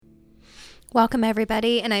Welcome,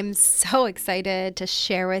 everybody, and I'm so excited to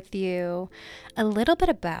share with you a little bit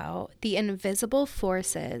about the invisible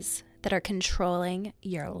forces that are controlling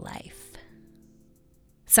your life.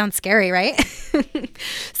 Sounds scary, right?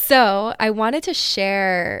 So I wanted to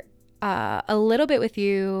share a little bit with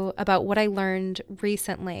you about what I learned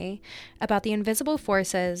recently about the invisible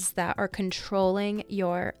forces that are controlling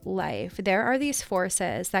your life. There are these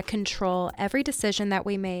forces that control every decision that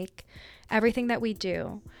we make, everything that we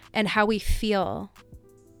do, and how we feel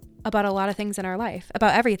about a lot of things in our life,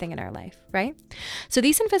 about everything in our life, right? So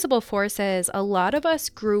these invisible forces, a lot of us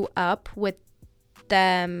grew up with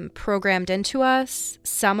them programmed into us.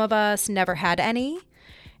 Some of us never had any,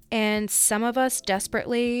 and some of us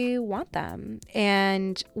desperately want them.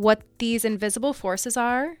 And what these invisible forces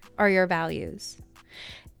are your values.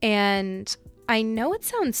 And I know it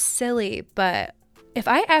sounds silly, but if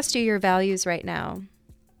I asked you your values right now,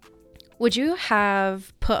 would you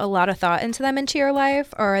have put a lot of thought into your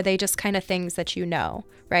life, or are they just kind of things that you know,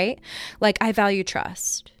 right? Like, I value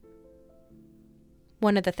trust.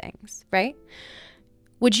 One of the things, right?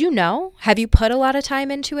 Would you know? Have you put a lot of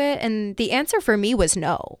time into it? And the answer for me was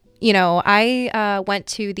no. You know, I went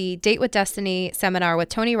to the Date with Destiny seminar with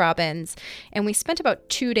Tony Robbins, and we spent about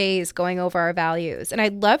 2 days going over our values. And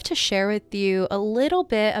I'd love to share with you a little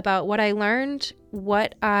bit about what I learned,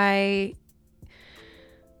 what I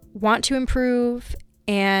want to improve,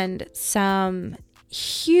 and some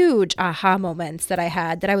huge aha moments that I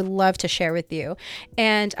had that I would love to share with you.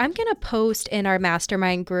 And I'm going to post in our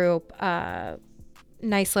mastermind group a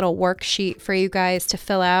nice little worksheet for you guys to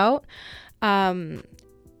fill out.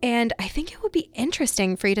 And I think it would be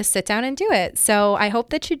interesting for you to sit down and do it. So I hope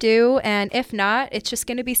that you do. And if not, it's just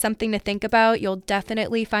going to be something to think about. You'll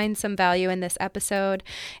definitely find some value in this episode.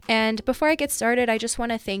 And before I get started, I just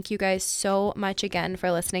want to thank you guys so much again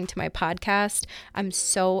for listening to my podcast. I'm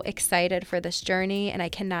so excited for this journey, and I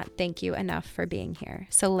cannot thank you enough for being here.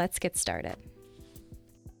 So let's get started.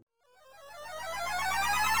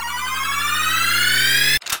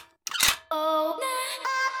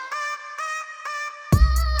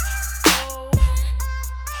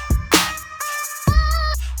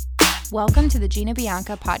 Welcome to the Gina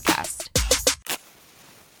Bianca podcast.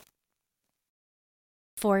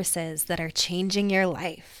 Forces that are changing your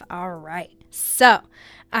life. All right. So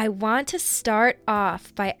I want to start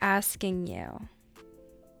off by asking you,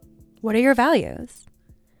 what are your values?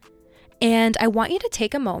 And I want you to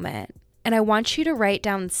take a moment and I want you to write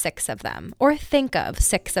down 6 of them, or think of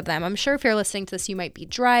 6 of them. I'm sure if you're listening to this, you might be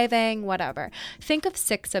driving, whatever. Think of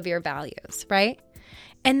 6 of your values, right?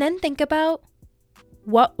 And then think about,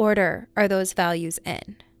 what order are those values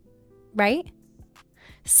in, right?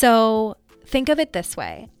 So think of it this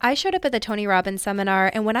way. I showed up at the Tony Robbins seminar,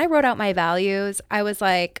 and when I wrote out my values, I was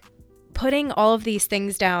like putting all of these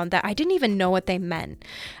things down that I didn't even know what they meant.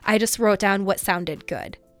 I just wrote down what sounded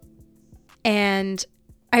good. And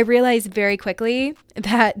I realized very quickly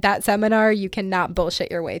that seminar, you cannot bullshit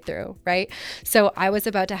your way through, right? So I was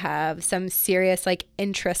about to have some serious,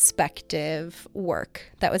 introspective work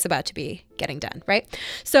that was about to be getting done, right?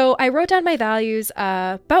 So I wrote down my values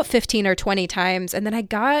about 15 or 20 times, and then I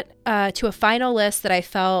got to a final list that I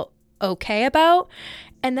felt okay about.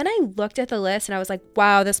 And then I looked at the list and I was like,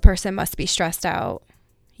 wow, this person must be stressed out.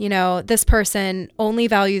 You know, this person only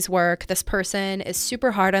values work. This person is super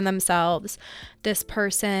hard on themselves. This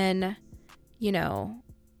person,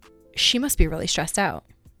 she must be really stressed out,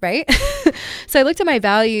 right? So I looked at my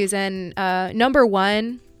values, and number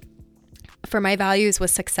 1 for my values was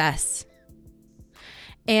success.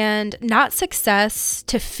 And not success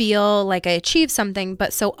to feel like I achieved something,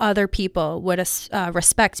 but so other people would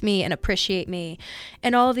respect me and appreciate me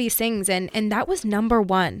and all of these things. And that was number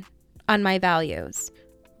 1 on my values.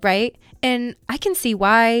 Right? And I can see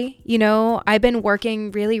why. I've been working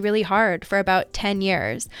really, really hard for about 10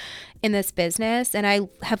 years in this business, and I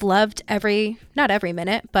have loved not every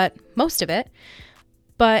minute, but most of it.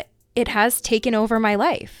 But it has taken over my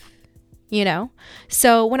life,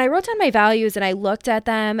 So when I wrote down my values and I looked at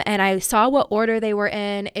them and I saw what order they were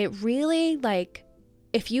in, it really,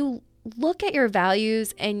 if you look at your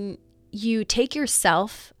values and you take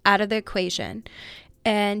yourself out of the equation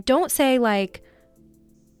and don't say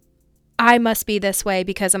I must be this way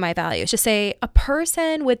because of my values. Just say a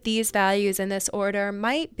person with these values in this order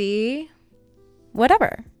might be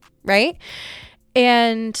whatever, right?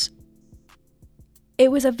 And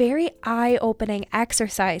it was a very eye-opening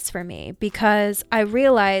exercise for me because I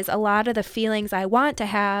realized a lot of the feelings I want to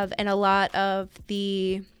have and a lot of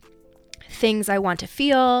the things I want to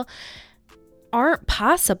feel aren't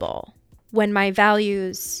possible when my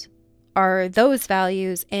values are those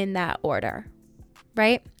values in that order,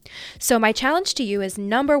 right? So my challenge to you is,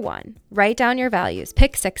 number one, write down your values,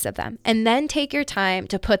 pick 6 of them, and then take your time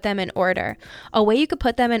to put them in order. A way you could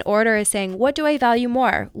put them in order is saying, what do I value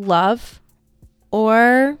more, love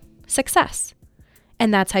or success?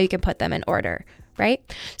 And that's how you can put them in order, right?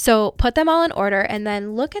 So put them all in order and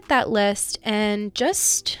then look at that list and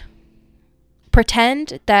just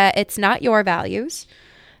pretend that it's not your values,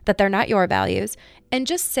 that they're not your values, and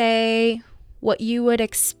just say what you would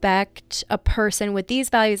expect a person with these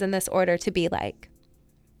values in this order to be like.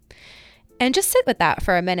 And just sit with that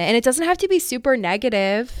for a minute. And it doesn't have to be super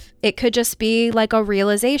negative. It could just be like a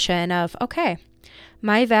realization of, okay,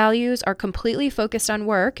 my values are completely focused on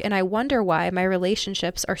work, and I wonder why my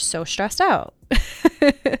relationships are so stressed out.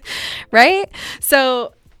 Right?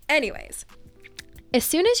 So anyways, as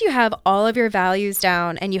soon as you have all of your values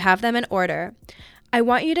down and you have them in order, I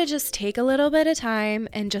want you to just take a little bit of time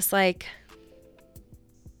and just like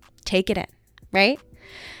take it in, right?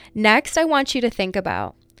 Next, I want you to think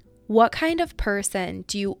about, what kind of person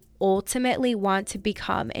do you ultimately want to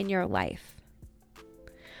become in your life?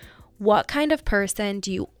 What kind of person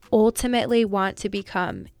do you ultimately want to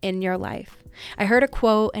become in your life? I heard a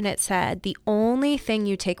quote and it said, the only thing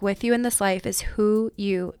you take with you in this life is who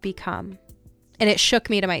you become. And it shook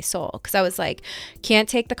me to my soul because I was like, can't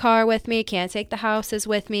take the car with me, can't take the houses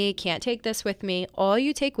with me, can't take this with me. All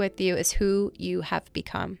you take with you is who you have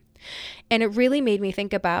become. And it really made me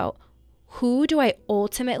think about, who do I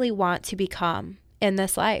ultimately want to become in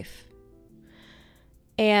this life?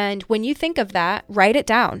 And when you think of that, write it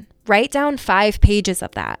down. Write down 5 pages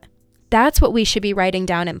of that. That's what we should be writing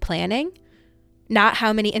down and planning. Not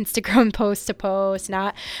how many Instagram posts to post,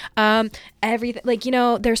 not everything. Like,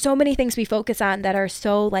 there's so many things we focus on that are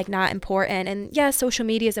so like not important. And yeah, social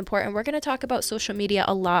media is important. We're going to talk about social media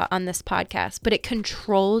a lot on this podcast, but it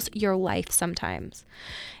controls your life sometimes.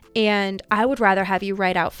 And I would rather have you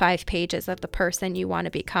write out 5 pages of the person you want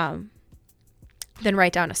to become than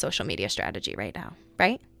write down a social media strategy right now,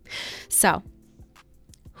 right? So,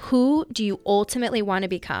 who do you ultimately want to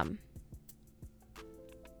become?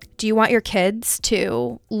 Do you want your kids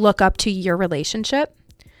to look up to your relationship?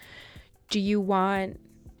 Do you want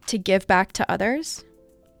to give back to others?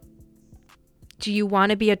 Do you want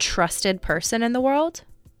to be a trusted person in the world?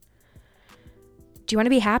 Do you want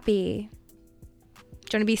to be happy?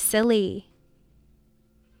 Do you want to be silly?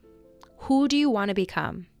 Who do you want to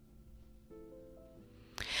become?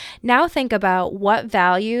 Now think about what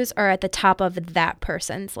values are at the top of that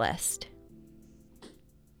person's list.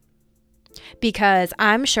 Because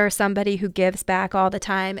I'm sure somebody who gives back all the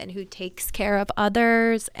time and who takes care of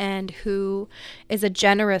others and who is a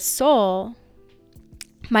generous soul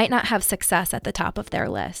might not have success at the top of their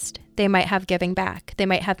list. They might have giving back. They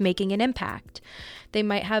might have making an impact. They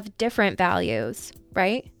might have different values,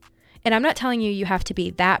 right? And I'm not telling you have to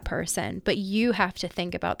be that person, but you have to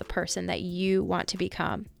think about the person that you want to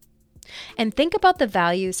become. And think about the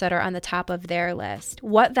values that are on the top of their list.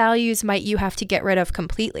 What values might you have to get rid of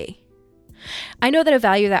completely? I know that a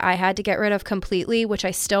value that I had to get rid of completely, which I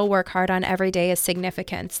still work hard on every day, is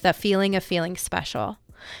significance, the feeling of feeling special.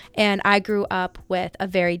 And I grew up with a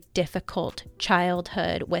very difficult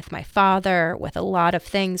childhood with my father, with a lot of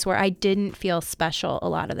things where I didn't feel special a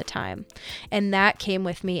lot of the time. And that came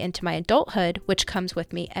with me into my adulthood, which comes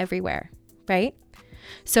with me everywhere, right?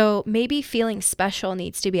 So maybe feeling special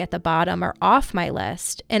needs to be at the bottom or off my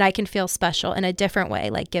list, and I can feel special in a different way,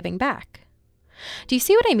 like giving back. Do you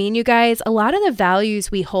see what I mean, you guys? A lot of the values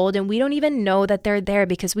we hold and we don't even know that they're there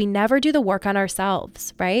because we never do the work on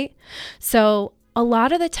ourselves, right? So a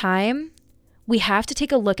lot of the time, we have to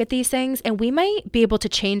take a look at these things, and we might be able to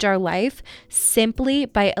change our life simply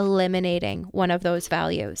by eliminating one of those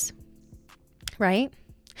values, right?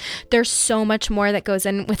 There's so much more that goes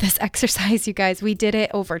in with this exercise, you guys. We did it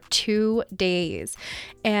over 2 days,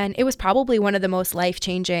 and it was probably one of the most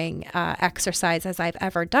life-changing exercises I've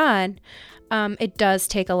ever done. It does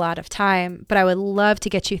take a lot of time, but I would love to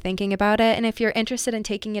get you thinking about it. And if you're interested in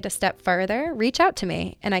taking it a step further, reach out to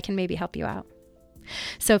me and I can maybe help you out.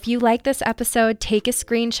 So if you like this episode, take a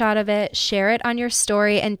screenshot of it, share it on your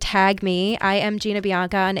story, and tag me. I am Gina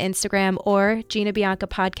Bianca on Instagram, or Gina Bianca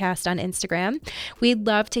Podcast on Instagram. We'd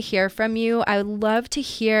love to hear from you. I would love to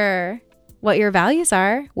hear what your values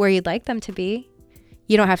are, where you'd like them to be.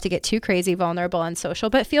 You don't have to get too crazy vulnerable on social,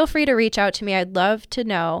 but feel free to reach out to me. I'd love to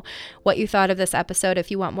know what you thought of this episode.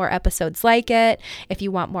 If you want more episodes like it, if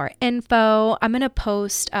you want more info, I'm going to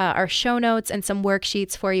post our show notes and some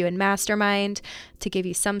worksheets for you in Mastermind to give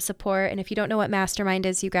you some support. And if you don't know what Mastermind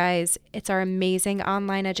is, you guys, it's our amazing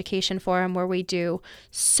online education forum where we do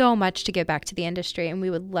so much to give back to the industry, and we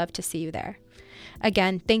would love to see you there.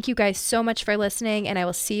 Again, thank you guys so much for listening, and I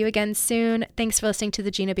will see you again soon. Thanks for listening to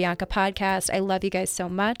the Gina Bianca podcast. I love you guys so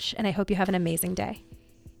much, and I hope you have an amazing day.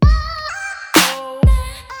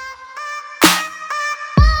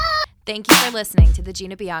 Thank you for listening to the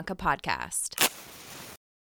Gina Bianca podcast.